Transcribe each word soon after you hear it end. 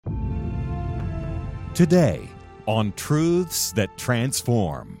Today on Truths That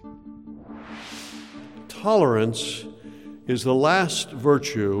Transform. Tolerance is the last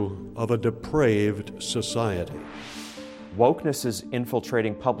virtue of a depraved society. Wokeness is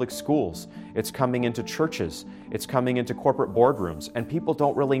infiltrating public schools. It's coming into churches. It's coming into corporate boardrooms, and people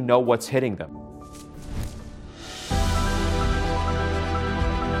don't really know what's hitting them.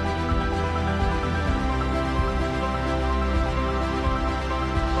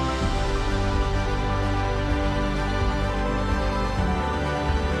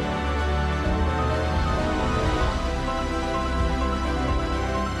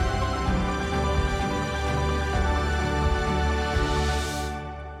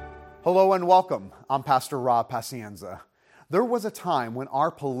 Hello and welcome. I'm Pastor Rob Pacienza. There was a time when our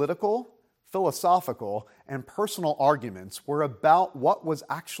political, philosophical, and personal arguments were about what was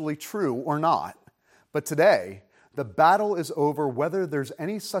actually true or not. But today, the battle is over whether there's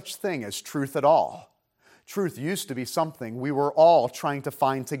any such thing as truth at all. Truth used to be something we were all trying to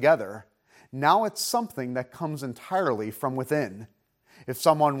find together. Now it's something that comes entirely from within. If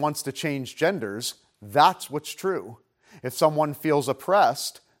someone wants to change genders, that's what's true. If someone feels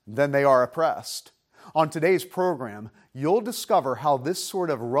oppressed, then they are oppressed. On today's program, you'll discover how this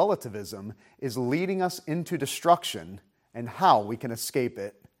sort of relativism is leading us into destruction and how we can escape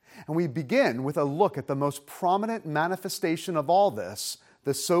it. And we begin with a look at the most prominent manifestation of all this,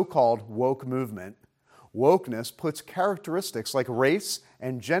 the so-called woke movement. Wokeness puts characteristics like race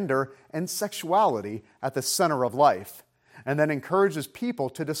and gender and sexuality at the center of life, and then encourages people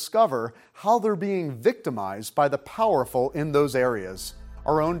to discover how they're being victimized by the powerful in those areas.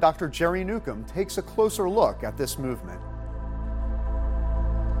 Our own Dr. Jerry Newcomb takes a closer look at this movement.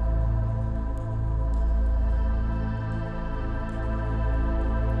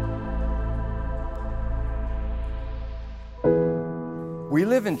 We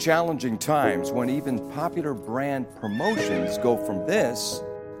live in challenging times when even popular brand promotions go from this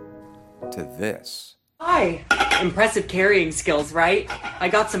to this. Hi. Impressive carrying skills, right? I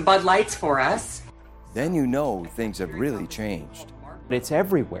got some Bud Lights for us. Then you know things have really changed. It's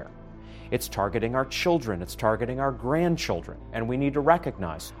everywhere. It's targeting our children, it's targeting our grandchildren, and we need to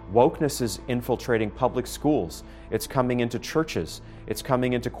recognize wokeness is infiltrating public schools, it's coming into churches, it's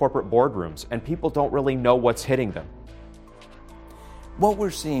coming into corporate boardrooms, and people don't really know what's hitting them. What we're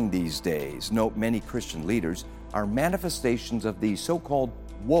seeing these days, note many Christian leaders, are manifestations of the so-called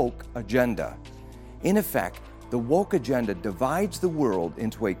woke agenda. In effect, the woke agenda divides the world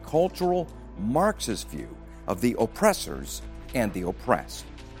into a cultural Marxist view of the oppressors and the oppressed.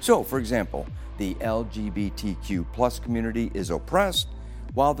 So, for example, the LGBTQ plus community is oppressed,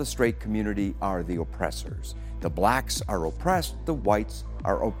 while the straight community are the oppressors. The blacks are oppressed, the whites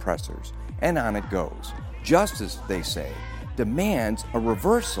are oppressors, and on it goes. Justice, they say, demands a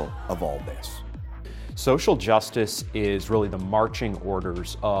reversal of all this. Social justice is really the marching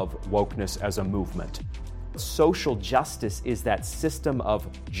orders of wokeness as a movement. Social justice is that system of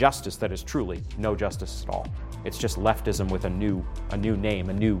justice that is truly no justice at all. It's just leftism with a new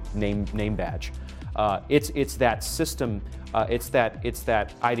name badge. It's that system. It's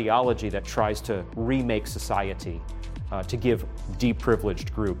that ideology that tries to remake society, to give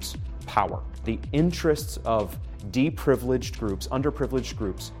deprivileged groups power. The interests of deprivileged groups, underprivileged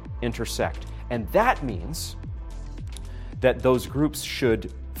groups, intersect, and that means that those groups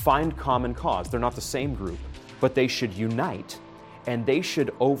should find common cause. They're not the same group, but they should unite, and they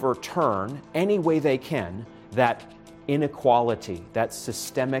should overturn any way they can that inequality, that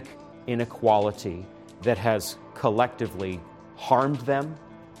systemic inequality that has collectively harmed them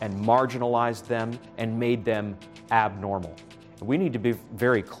and marginalized them and made them abnormal. We need to be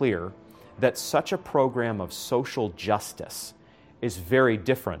very clear that such a program of social justice is very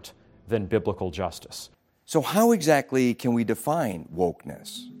different than biblical justice. So how exactly can we define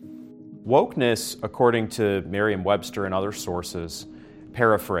wokeness? Wokeness, according to Merriam-Webster and other sources,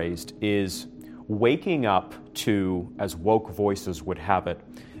 paraphrased, is waking up to, as woke voices would have it,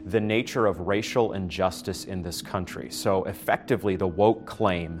 the nature of racial injustice in this country. So effectively, the woke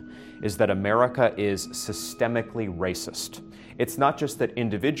claim is that America is systemically racist. It's not just that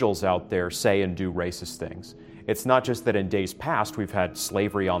individuals out there say and do racist things. It's not just that in days past we've had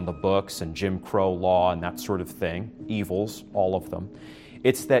slavery on the books and Jim Crow law and that sort of thing, evils, all of them.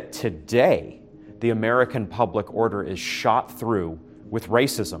 It's that today the American public order is shot through with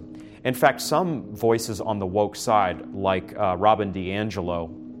racism. In fact, some voices on the woke side, like Robin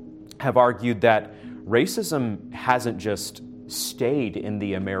DiAngelo, have argued that racism hasn't just stayed in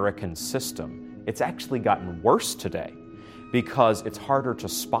the American system. It's actually gotten worse today because it's harder to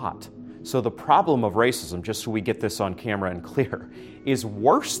spot. So the problem of racism, just so we get this on camera and clear, is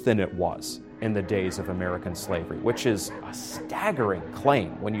worse than it was in the days of American slavery, which is a staggering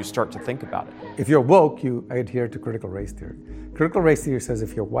claim when you start to think about it. If you're woke, you adhere to critical race theory. Critical race theory says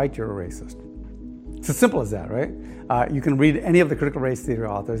if you're white, you're a racist. It's as simple as that, right? You can read any of the critical race theory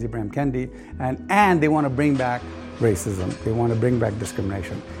authors, Ibram Kendi, and they want to bring back racism. They want to bring back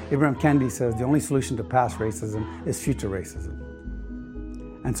discrimination. Ibram Kendi says the only solution to past racism is future racism.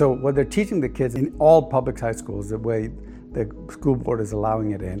 And so what they're teaching the kids in all public high schools, the way the school board is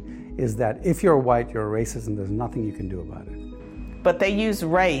allowing it in, is that if you're white, you're a racist and there's nothing you can do about it. But they use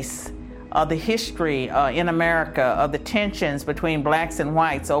race, the history in America of the tensions between blacks and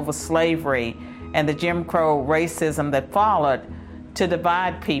whites over slavery and the Jim Crow racism that followed to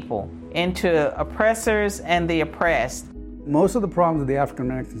divide people into oppressors and the oppressed. Most of the problems of the African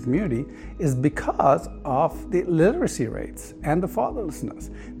American community is because of the literacy rates and the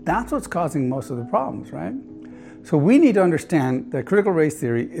fatherlessness. That's what's causing most of the problems, right? So we need to understand that critical race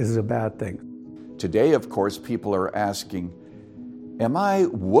theory is a bad thing. Today, of course, people are asking, am I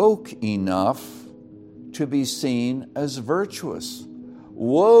woke enough to be seen as virtuous?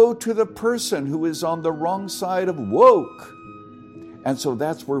 Woe to the person who is on the wrong side of woke. And so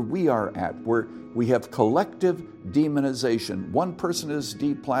that's where we are at, where we have collective demonization. One person is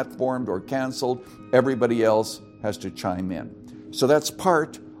deplatformed or canceled, everybody else has to chime in. So that's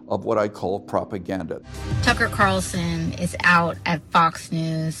part of what I call propaganda. Tucker Carlson is out at Fox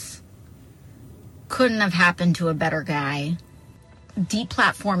News. Couldn't have happened to a better guy.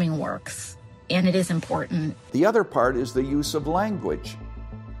 Deplatforming works, and it is important. The other part is the use of language.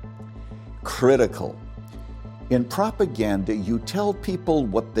 Critical. In propaganda, you tell people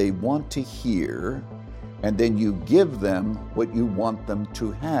what they want to hear, and then you give them what you want them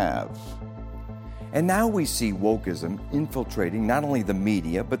to have. And now we see wokeism infiltrating not only the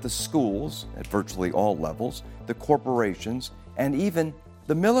media, but the schools at virtually all levels, the corporations, and even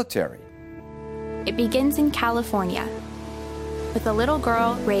the military. It begins in California with a little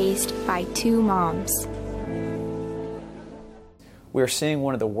girl raised by two moms. We're seeing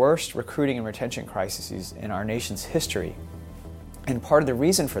one of the worst recruiting and retention crises in our nation's history. And part of the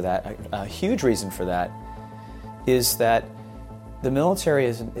reason for that, a huge reason for that, is that the military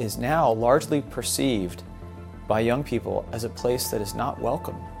is now largely perceived by young people as a place that is not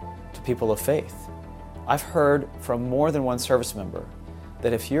welcome to people of faith. I've heard from more than one service member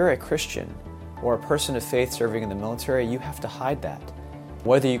that if you're a Christian or a person of faith serving in the military, you have to hide that.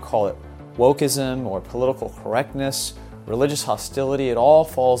 Whether you call it wokeism or political correctness, religious hostility, it all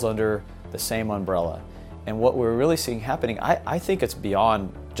falls under the same umbrella. And what we're really seeing happening, I think it's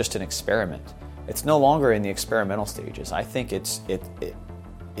beyond just an experiment. It's no longer in the experimental stages. I think it's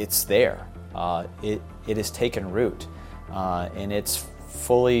there. It has taken root, and it's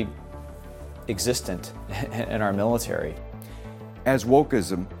fully existent in our military. As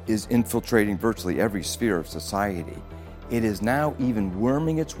wokeism is infiltrating virtually every sphere of society, it is now even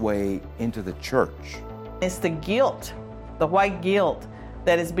worming its way into the church. It's the guilt, the white guilt,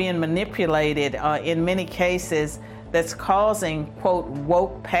 that is being manipulated in many cases that's causing, quote,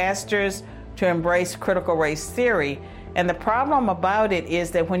 woke pastors to embrace critical race theory. And the problem about it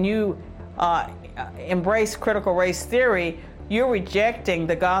is that when you embrace critical race theory, you're rejecting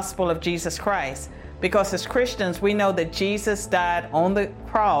the gospel of Jesus Christ. Because as Christians, we know that Jesus died on the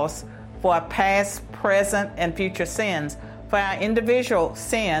cross for our past, present, and future sins, for our individual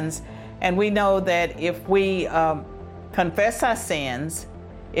sins. And we know that if we confess our sins,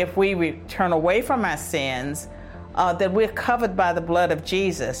 if we turn away from our sins, that we're covered by the blood of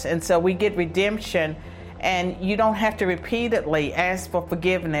Jesus. And so we get redemption, and you don't have to repeatedly ask for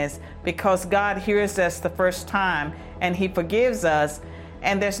forgiveness because God hears us the first time and He forgives us.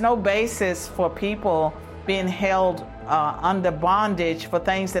 And there's no basis for people being held under bondage for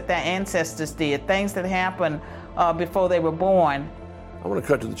things that their ancestors did, things that happened before they were born. I want to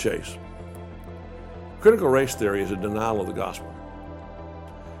cut to the chase. Critical race theory is a denial of the gospel.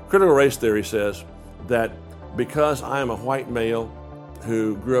 Critical race theory says that because I am a white male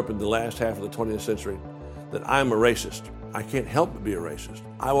who grew up in the last half of the 20th century, that I'm a racist. I can't help but be a racist.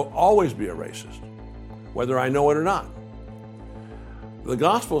 I will always be a racist, whether I know it or not. The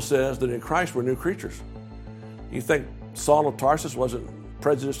gospel says that in Christ we're new creatures. You think Saul of Tarsus wasn't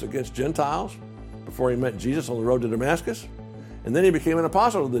prejudiced against Gentiles before he met Jesus on the road to Damascus? And then he became an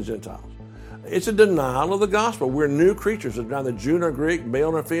apostle to the Gentiles. It's a denial of the gospel. We're new creatures. There's neither Jew nor Greek,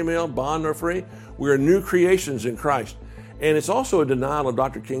 male nor female, bond nor free. We are new creations in Christ. And it's also a denial of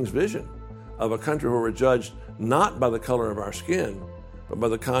Dr. King's vision of a country where we're judged not by the color of our skin, but by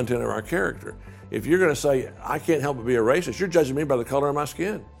the content of our character. If you're going to say, I can't help but be a racist, you're judging me by the color of my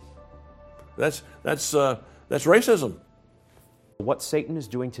skin. That's racism. What Satan is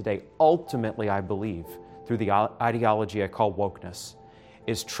doing today, ultimately, I believe, through the ideology I call wokeness,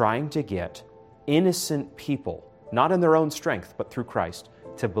 is trying to get innocent people, not in their own strength, but through Christ,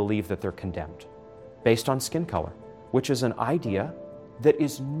 to believe that they're condemned, based on skin color, which is an idea that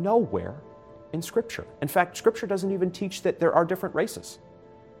is nowhere in Scripture. In fact, Scripture doesn't even teach that there are different races.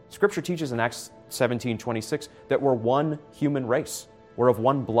 Scripture teaches in Acts 17:26 that we're one human race. We're of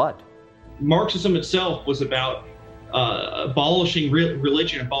one blood. Marxism itself was about abolishing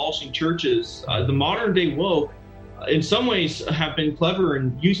religion, abolishing churches. The modern day woke, in some ways, have been clever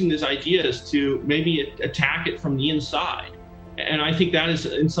in using these ideas to maybe attack it from the inside. And I think that is,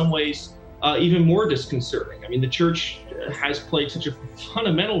 in some ways, even more disconcerting. I mean, the church has played such a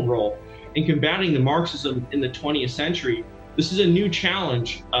fundamental role in combating the Marxism in the 20th century. This is a new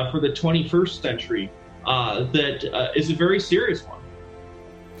challenge for the 21st century that is a very serious one.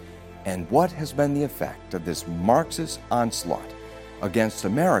 And what has been the effect of this Marxist onslaught against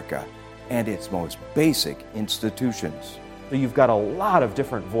America and its most basic institutions? You've got a lot of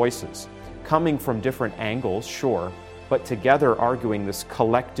different voices coming from different angles, sure, but together arguing this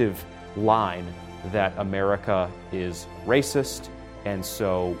collective line that America is racist, and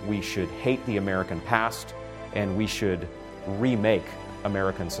so we should hate the American past, and we should remake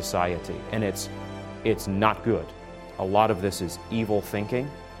American society. And it's not good. A lot of this is evil thinking.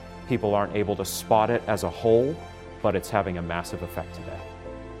 People aren't able to spot it as a whole, but it's having a massive effect today.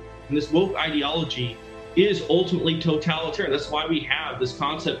 And this woke ideology is ultimately totalitarian. That's why we have this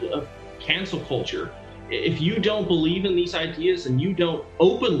concept of cancel culture. If you don't believe in these ideas and you don't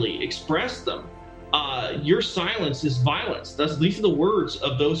openly express them, your silence is violence. These are the words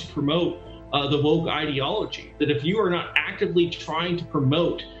of those who promote the woke ideology, that if you are not actively trying to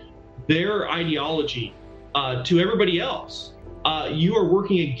promote their ideology to everybody else, you are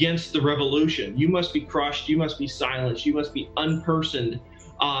working against the revolution. You must be crushed, you must be silenced, you must be unpersoned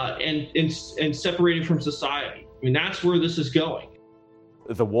and separated from society. I mean, that's where this is going.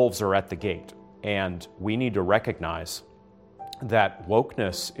 The wolves are at the gate, and we need to recognize that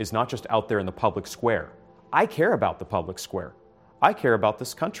wokeness is not just out there in the public square. I care about the public square. I care about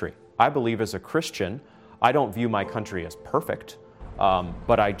this country. I believe as a Christian, I don't view my country as perfect,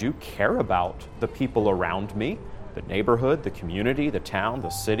 but I do care about the people around me, the neighborhood, the community, the town, the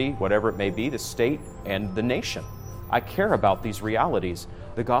city, whatever it may be, the state, and the nation. I care about these realities.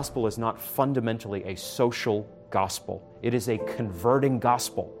 The gospel is not fundamentally a social gospel. It is a converting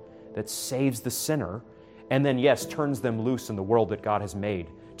gospel that saves the sinner and then, yes, turns them loose in the world that God has made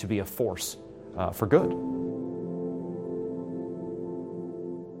to be a force for good.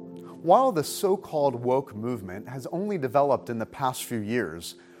 While the so-called woke movement has only developed in the past few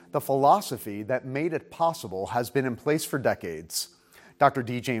years, the philosophy that made it possible has been in place for decades. Dr.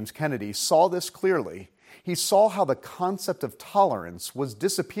 D. James Kennedy saw this clearly. He saw how the concept of tolerance was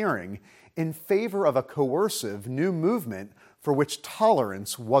disappearing in favor of a coercive new movement for which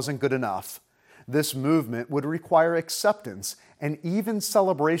tolerance wasn't good enough. This movement would require acceptance and even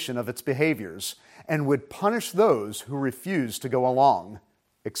celebration of its behaviors, and would punish those who refused to go along,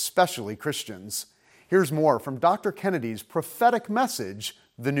 especially Christians. Here's more from Dr. Kennedy's prophetic message,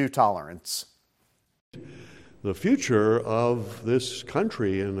 The New Tolerance. The future of this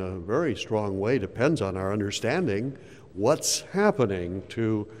country in a very strong way depends on our understanding what's happening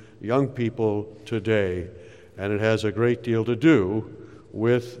to young people today, and it has a great deal to do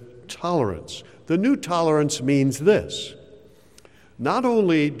with tolerance. The new tolerance means this: not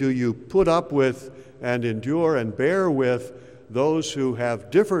only do you put up with and endure and bear with those who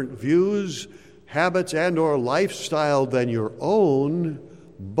have different views, habits, and or lifestyle than your own,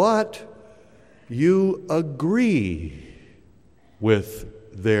 but you agree with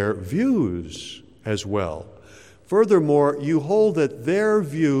their views as well. Furthermore, you hold that their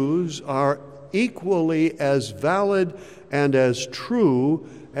views are equally as valid and as true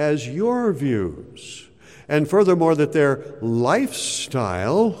as your views. And furthermore, that their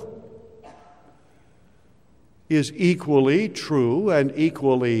lifestyle is equally true and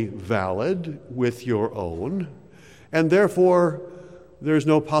equally valid with your own, and therefore there's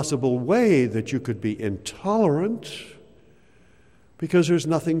no possible way that you could be intolerant, because there's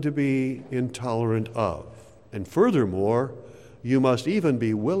nothing to be intolerant of. And furthermore, you must even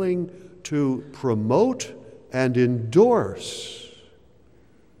be willing to promote and endorse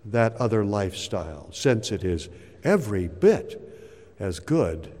that other lifestyle, since it is every bit as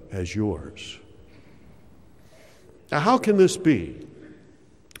good as yours. Now, how can this be?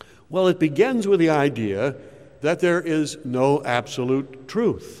 Well, it begins with the idea that there is no absolute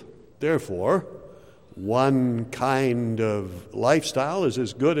truth. Therefore, one kind of lifestyle is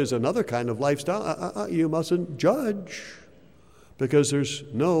as good as another kind of lifestyle. You mustn't judge, because there's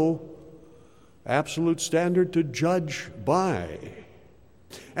no absolute standard to judge by.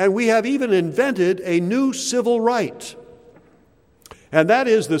 And we have even invented a new civil right, and that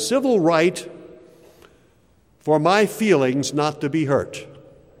is the civil right for my feelings not to be hurt.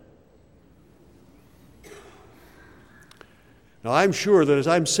 Now, I'm sure that as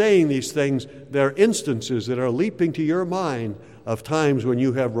I'm saying these things, there are instances that are leaping to your mind of times when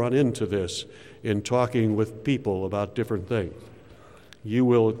you have run into this in talking with people about different things. You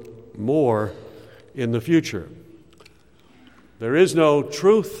will more in the future. There is no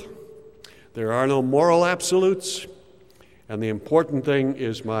truth. There are no moral absolutes. And the important thing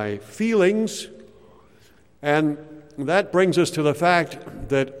is my feelings. And that brings us to the fact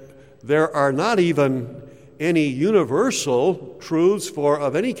that there are not even any universal truths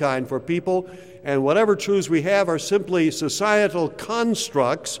of any kind for people, and whatever truths we have are simply societal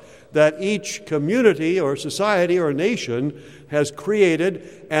constructs that each community or society or nation has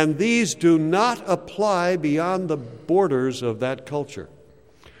created, and these do not apply beyond the borders of that culture.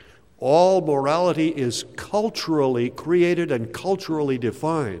 All morality is culturally created and culturally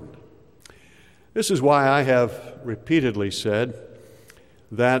defined. This is why I have repeatedly said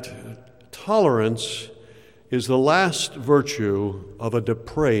that tolerance is the last virtue of a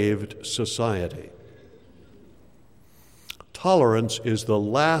depraved society. Tolerance is the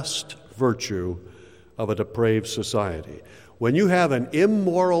last virtue of a depraved society. When you have an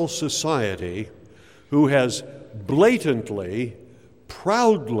immoral society who has blatantly,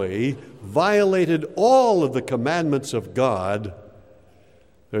 proudly violated all of the commandments of God,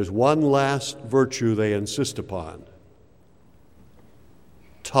 there's one last virtue they insist upon: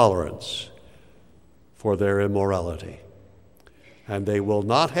 tolerance for their immorality. And they will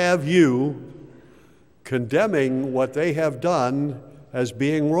not have you condemning what they have done as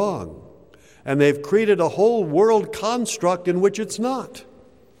being wrong. And they've created a whole world construct in which it's not,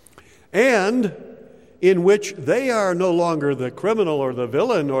 and in which they are no longer the criminal or the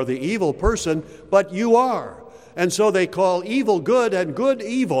villain or the evil person, but you are. And so they call evil good and good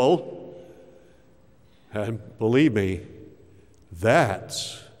evil. And believe me,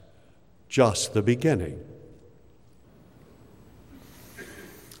 that's just the beginning.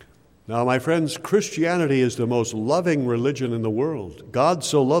 Now, my friends, Christianity is the most loving religion in the world. God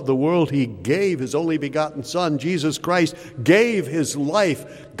so loved the world, He gave His only begotten Son. Jesus Christ gave His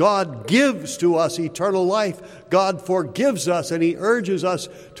life. God gives to us eternal life. God forgives us, and He urges us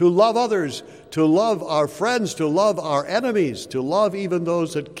to love others, to love our friends, to love our enemies, to love even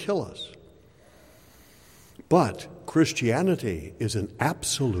those that kill us. But Christianity is an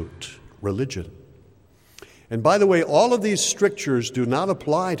absolute religion. And by the way, all of these strictures do not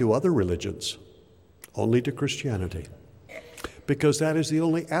apply to other religions, only to Christianity, because that is the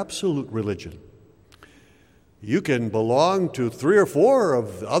only absolute religion. You can belong to 3 or 4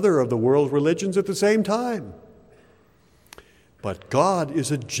 of the world religions at the same time. But God is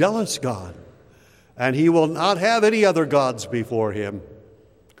a jealous God, and He will not have any other gods before Him.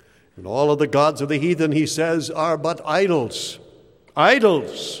 And all of the gods of the heathen, He says, are but idols.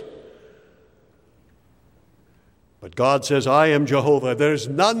 Idols. But God says, I am Jehovah. There's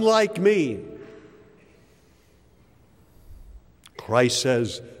none like me. Christ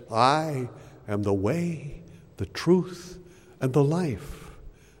says, I am the way, the truth, and the life.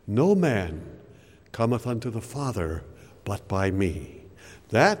 No man cometh unto the Father but by me.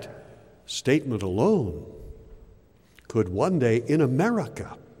 That statement alone could one day in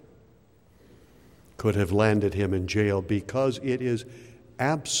America could have landed him in jail, because it is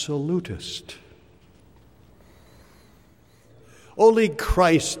absolutist. Only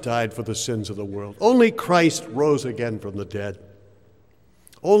Christ died for the sins of the world. Only Christ rose again from the dead.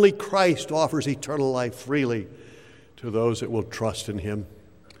 Only Christ offers eternal life freely to those that will trust in Him.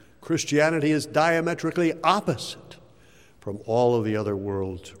 Christianity is diametrically opposite from all of the other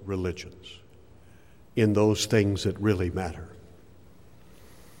world's religions in those things that really matter.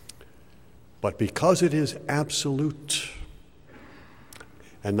 But because it is absolute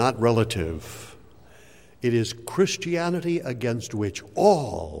and not relative, it is Christianity against which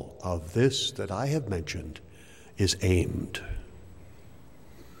all of this that I have mentioned is aimed.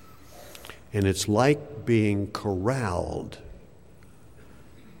 And it's like being corralled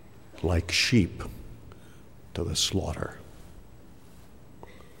like sheep to the slaughter.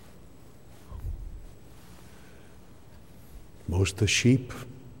 Most of the sheep,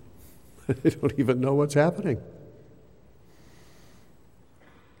 they don't even know what's happening.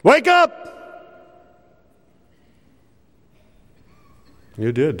 Wake up!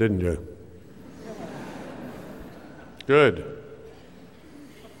 You did, didn't you? Good.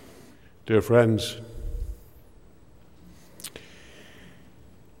 Dear friends,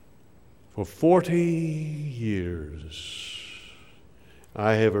 For 40 years,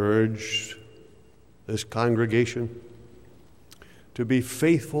 I have urged this congregation to be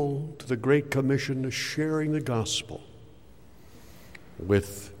faithful to the Great Commission of sharing the gospel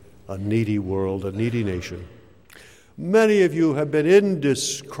with a needy world, a needy nation. Many of you have been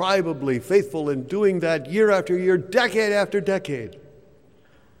indescribably faithful in doing that year after year, decade after decade.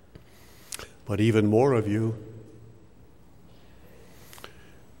 But even more of you,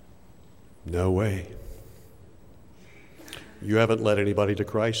 no way. You haven't led anybody to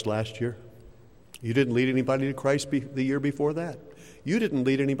Christ last year. You didn't lead anybody to Christ the year before that. You didn't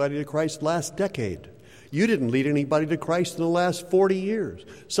lead anybody to Christ last decade. You didn't lead anybody to Christ in the last 40 years.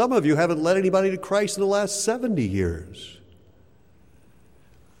 Some of you haven't led anybody to Christ in the last 70 years.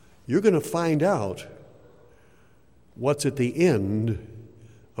 You're going to find out what's at the end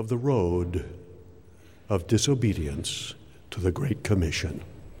of the road of disobedience to the Great Commission.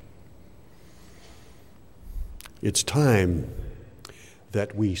 It's time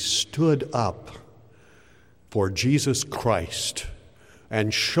that we stood up for Jesus Christ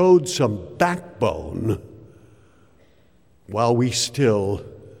and showed some backbone while we still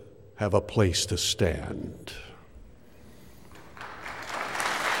have a place to stand.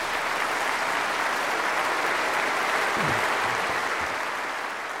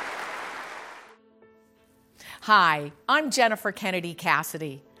 Hi, I'm Jennifer Kennedy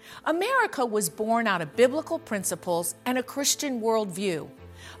Cassidy. America was born out of biblical principles and a Christian worldview.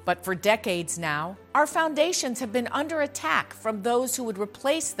 But for decades now, our foundations have been under attack from those who would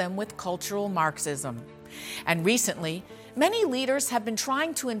replace them with cultural Marxism. And recently, many leaders have been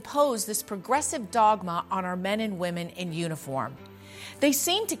trying to impose this progressive dogma on our men and women in uniform. They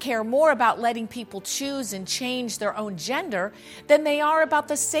seem to care more about letting people choose and change their own gender than they are about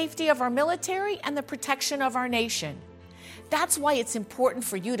the safety of our military and the protection of our nation. That's why it's important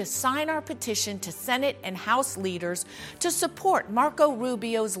for you to sign our petition to Senate and House leaders to support Marco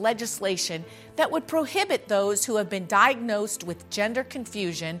Rubio's legislation that would prohibit those who have been diagnosed with gender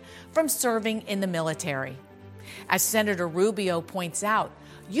confusion from serving in the military. As Senator Rubio points out,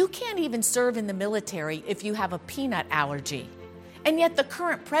 you can't even serve in the military if you have a peanut allergy. And yet the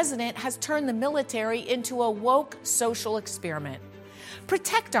current president has turned the military into a woke social experiment.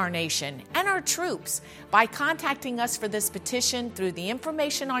 Protect our nation and our troops by contacting us for this petition through the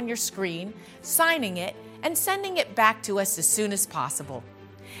information on your screen, signing it, and sending it back to us as soon as possible.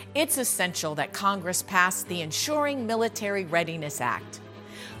 It's essential that Congress pass the Ensuring Military Readiness Act.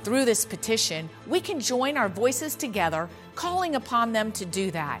 Through this petition, we can join our voices together, calling upon them to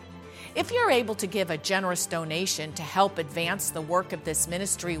do that. If you're able to give a generous donation to help advance the work of this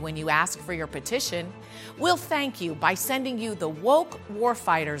ministry when you ask for your petition, we'll thank you by sending you the Woke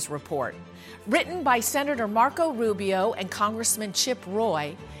Warfighters Report. Written by Senator Marco Rubio and Congressman Chip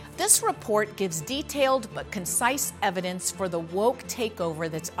Roy, this report gives detailed but concise evidence for the woke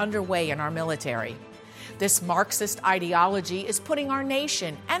takeover that's underway in our military. This Marxist ideology is putting our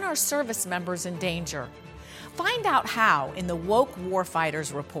nation and our service members in danger. Find out how in the Woke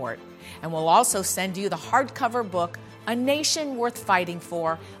Warfighters Report, and we'll also send you the hardcover book, A Nation Worth Fighting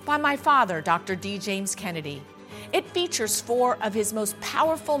For, by my father, Dr. D. James Kennedy. It features 4 of his most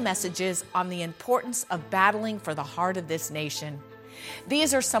powerful messages on the importance of battling for the heart of this nation.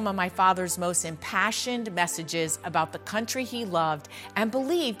 These are some of my father's most impassioned messages about the country he loved and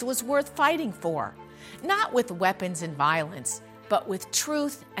believed was worth fighting for, not with weapons and violence, but with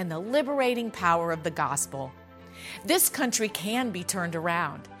truth and the liberating power of the gospel. This country can be turned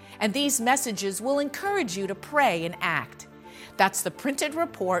around, and these messages will encourage you to pray and act. That's the printed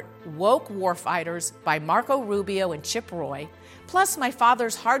report, Woke Warfighters, by Marco Rubio and Chip Roy, plus my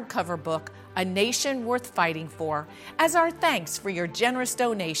father's hardcover book, A Nation Worth Fighting For, as our thanks for your generous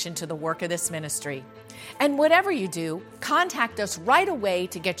donation to the work of this ministry. And whatever you do, contact us right away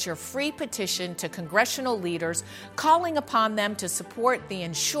to get your free petition to congressional leaders calling upon them to support the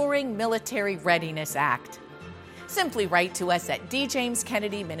Ensuring Military Readiness Act. Simply write to us at D. James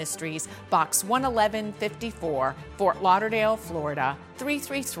Kennedy Ministries, Box 11154, Fort Lauderdale, Florida,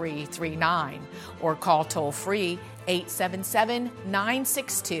 33339, or call toll-free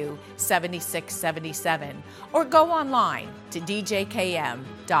 877-962-7677, or go online to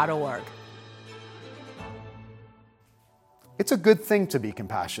djkm.org. It's a good thing to be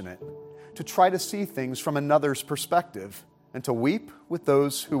compassionate, to try to see things from another's perspective, and to weep with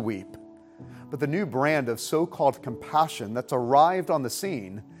those who weep. But the new brand of so-called compassion that's arrived on the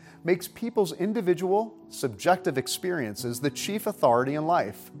scene makes people's individual, subjective experiences the chief authority in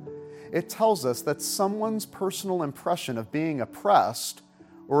life. It tells us that someone's personal impression of being oppressed,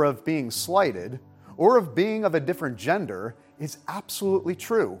 or of being slighted, or of being of a different gender is absolutely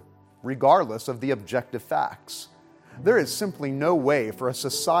true. regardless of the objective facts. There is simply no way for a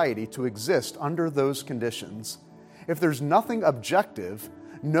society to exist under those conditions. If there's nothing objective,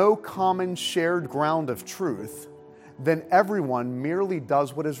 no common shared ground of truth, then everyone merely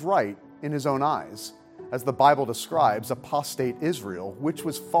does what is right in his own eyes, as the Bible describes apostate Israel, which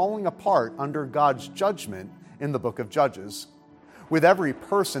was falling apart under God's judgment in the book of Judges. With every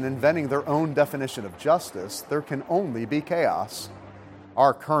person inventing their own definition of justice, there can only be chaos.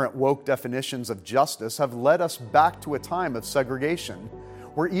 Our current woke definitions of justice have led us back to a time of segregation,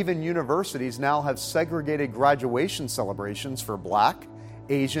 where even universities now have segregated graduation celebrations for Black,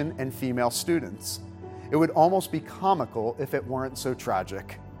 Asian, and female students. It would almost be comical if it weren't so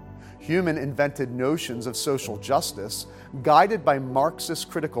tragic. Human-invented notions of social justice, guided by Marxist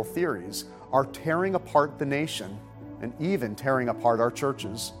critical theories, are tearing apart the nation and even tearing apart our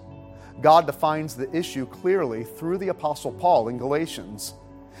churches. God defines the issue clearly through the Apostle Paul in Galatians.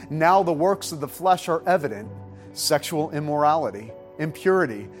 Now the works of the flesh are evident: sexual immorality,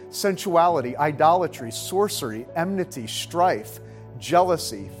 impurity, sensuality, idolatry, sorcery, enmity, strife,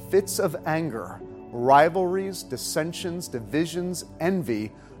 jealousy, fits of anger, rivalries, dissensions, divisions,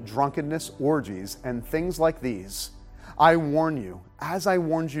 envy, drunkenness, orgies, and things like these. I warn you, as I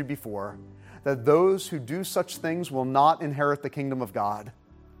warned you before, that those who do such things will not inherit the kingdom of God.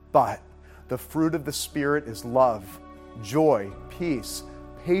 But the fruit of the Spirit is love, joy, peace,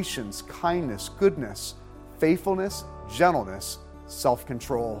 patience, kindness, goodness, faithfulness, gentleness,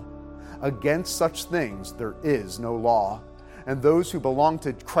 self-control. Against such things there is no law. And those who belong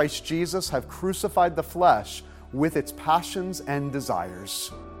to Christ Jesus have crucified the flesh with its passions and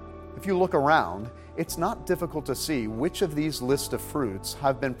desires. If you look around, it's not difficult to see which of these lists of fruits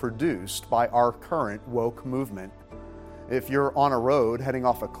have been produced by our current woke movement. If you're on a road heading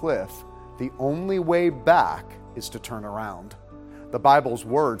off a cliff, the only way back is to turn around. The Bible's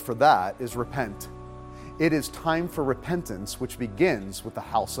word for that is repent. It is time for repentance, which begins with the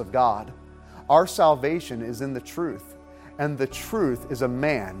house of God. Our salvation is in the truth, and the truth is a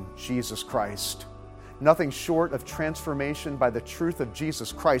man, Jesus Christ. Nothing short of transformation by the truth of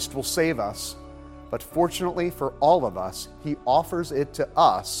Jesus Christ will save us. But fortunately for all of us, He offers it to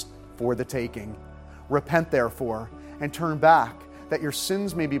us for the taking. Repent, therefore, and turn back, that your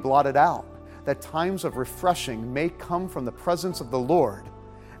sins may be blotted out, that times of refreshing may come from the presence of the Lord,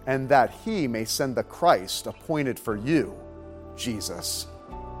 and that He may send the Christ appointed for you, Jesus.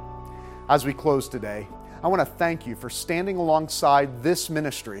 As we close today, I want to thank you for standing alongside this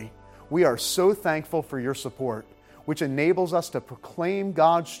ministry. We are so thankful for your support, which enables us to proclaim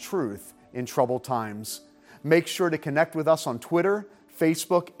God's truth in troubled times. Make sure to connect with us on Twitter,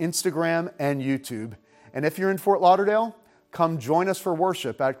 Facebook, Instagram, and YouTube. And if you're in Fort Lauderdale, come join us for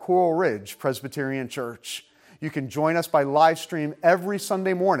worship at Coral Ridge Presbyterian Church. You can join us by live stream every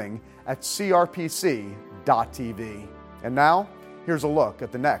Sunday morning at crpc.tv. And now, here's a look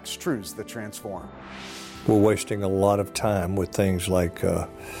at the next Truths That Transform. We're wasting a lot of time with things like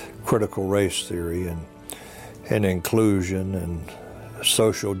critical race theory and inclusion and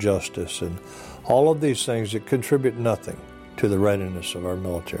social justice and all of these things that contribute nothing to the readiness of our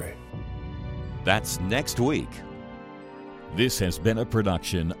military. That's next week. This has been a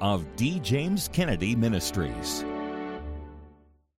production of D. James Kennedy Ministries.